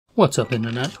What's up,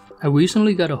 Internet? I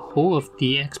recently got a hold of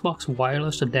the Xbox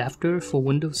wireless adapter for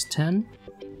Windows 10.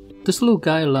 This little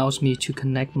guy allows me to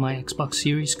connect my Xbox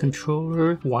Series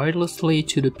controller wirelessly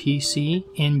to the PC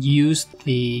and use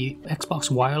the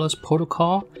Xbox wireless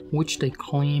protocol, which they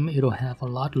claim it'll have a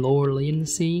lot lower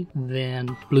latency than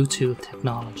Bluetooth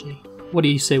technology. What do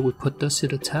you say we put this to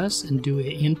the test and do an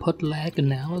input lag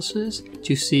analysis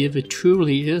to see if it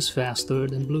truly is faster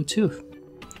than Bluetooth?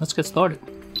 Let's get started.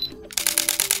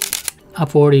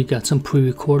 I've already got some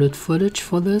pre-recorded footage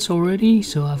for this already,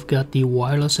 so I've got the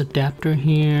wireless adapter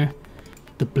here,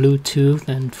 the Bluetooth,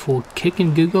 and for kick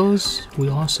and giggles, we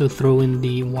also throw in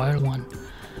the wired one.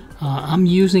 I'm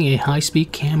using a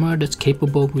high-speed camera that's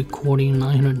capable of recording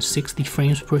 960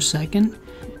 frames per second.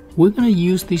 We're going to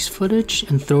use these footage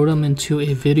and throw them into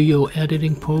a video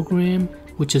editing program,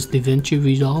 which is DaVinci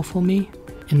Resolve for me,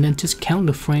 and then just count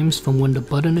the frames from when the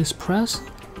button is pressed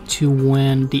to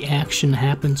when the action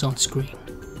happens on screen.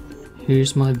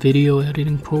 Here's my video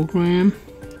editing program.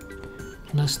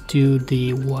 Let's do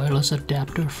the wireless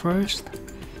adapter first.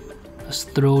 Let's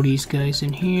throw these guys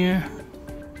in here.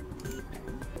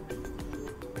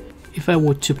 If I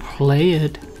were to play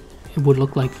it, it would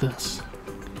look like this.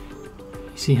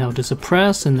 You see how there's a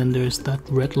press and then there's that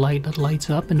red light that lights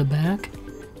up in the back.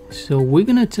 So we're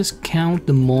gonna just count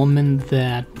the moment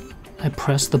that I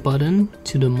press the button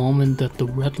to the moment that the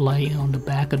red light on the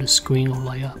back of the screen will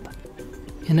light up.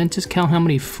 And then just count how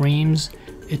many frames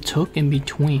it took in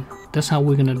between. That's how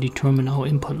we're going to determine our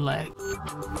input lag.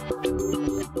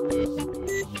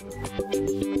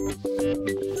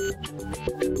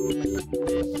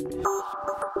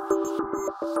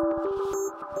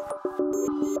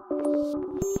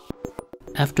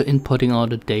 After inputting all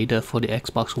the data for the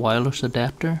Xbox wireless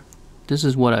adapter, this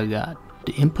is what I got.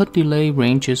 The input delay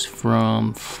ranges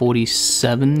from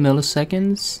 47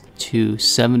 milliseconds to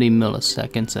 70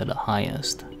 milliseconds at the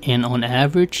highest. And on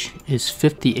average is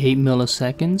 58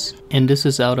 milliseconds, and this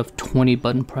is out of 20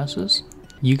 button presses.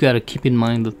 You gotta keep in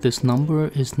mind that this number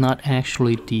is not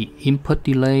actually the input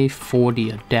delay for the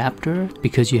adapter,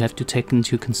 because you have to take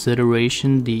into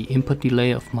consideration the input delay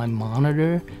of my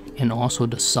monitor and also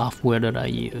the software that I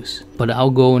use. But our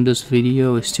goal in this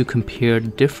video is to compare the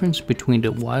difference between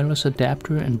the wireless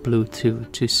adapter and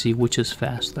Bluetooth to see which is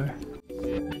faster.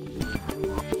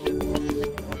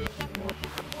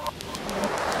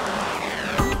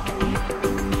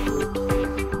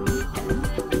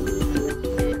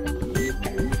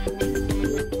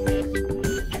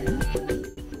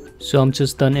 So I'm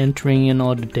just done entering in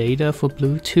all the data for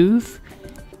Bluetooth,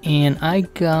 and I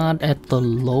got at the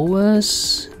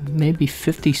lowest maybe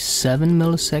 57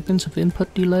 milliseconds of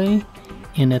input delay,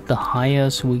 and at the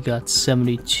highest we got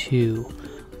 72.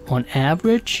 On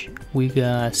average we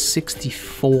got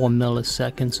 64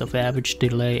 milliseconds of average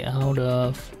delay out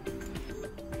of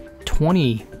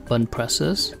 20 button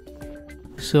presses.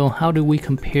 So how do we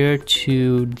compare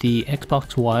to the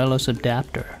Xbox wireless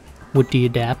adapter? With the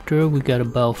adapter we got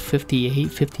about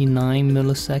 58-59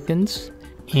 milliseconds,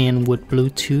 and with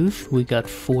Bluetooth we got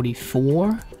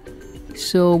 44.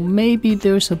 So maybe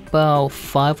there's about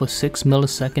 5 or 6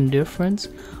 millisecond difference.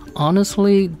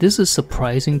 Honestly, this is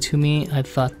surprising to me. I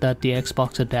thought that the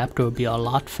Xbox adapter would be a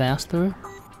lot faster.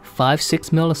 5-6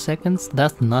 milliseconds,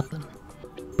 that's nothing.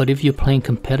 But if you're playing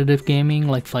competitive gaming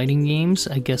like fighting games,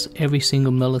 I guess every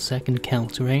single millisecond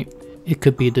counts, right? It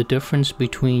could be the difference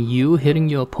between you hitting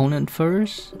your opponent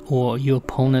first or your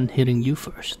opponent hitting you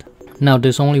first. Now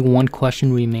there's only one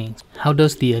question remains. How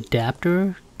does the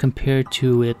adapter compare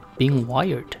to it being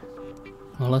wired?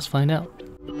 Well, let's find out.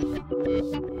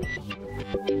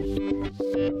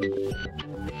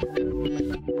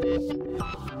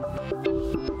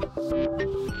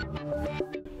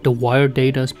 The wired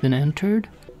data has been entered.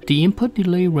 The input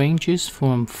delay ranges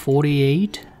from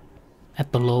 48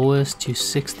 at the lowest to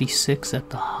 66 at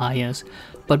the highest,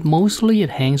 but mostly it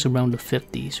hangs around the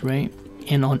 50s, right?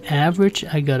 And on average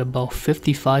I got about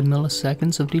 55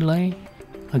 milliseconds of delay,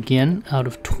 again out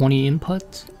of 20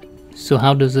 inputs. So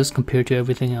how does this compare to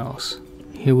everything else?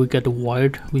 Here we got the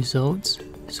wired results,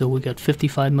 so we got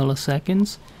 55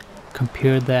 milliseconds.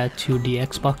 Compare that to the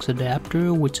Xbox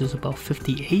adapter, which is about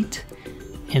 58,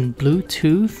 and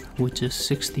Bluetooth, which is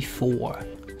 64.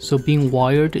 So being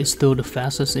wired is still the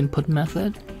fastest input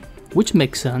method, which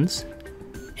makes sense.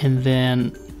 And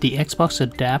then the Xbox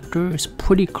adapter is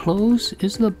pretty close.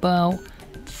 It's about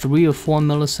 3 or 4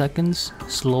 milliseconds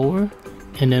slower.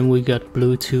 And then we got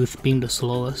Bluetooth being the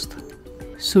slowest.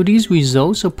 So these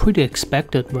results are pretty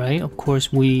expected, right? Of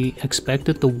course, we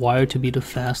expected the wire to be the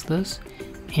fastest.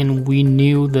 And we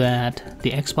knew that the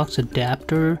Xbox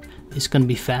adapter it's gonna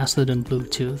be faster than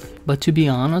Bluetooth. But to be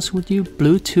honest with you,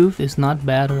 Bluetooth is not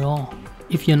bad at all.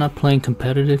 If you're not playing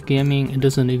competitive gaming, it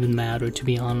doesn't even matter, to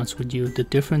be honest with you. The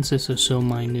differences are so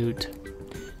minute.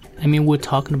 I mean, we're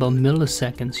talking about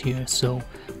milliseconds here, so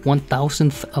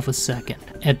 1,000th of a second.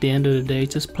 At the end of the day,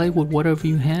 just play with whatever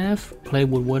you have, play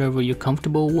with whatever you're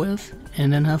comfortable with,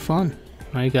 and then have fun.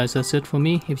 Alright guys, that's it for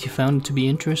me. If you found it to be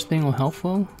interesting or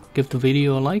helpful, give the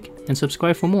video a like and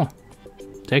subscribe for more.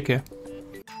 Take care.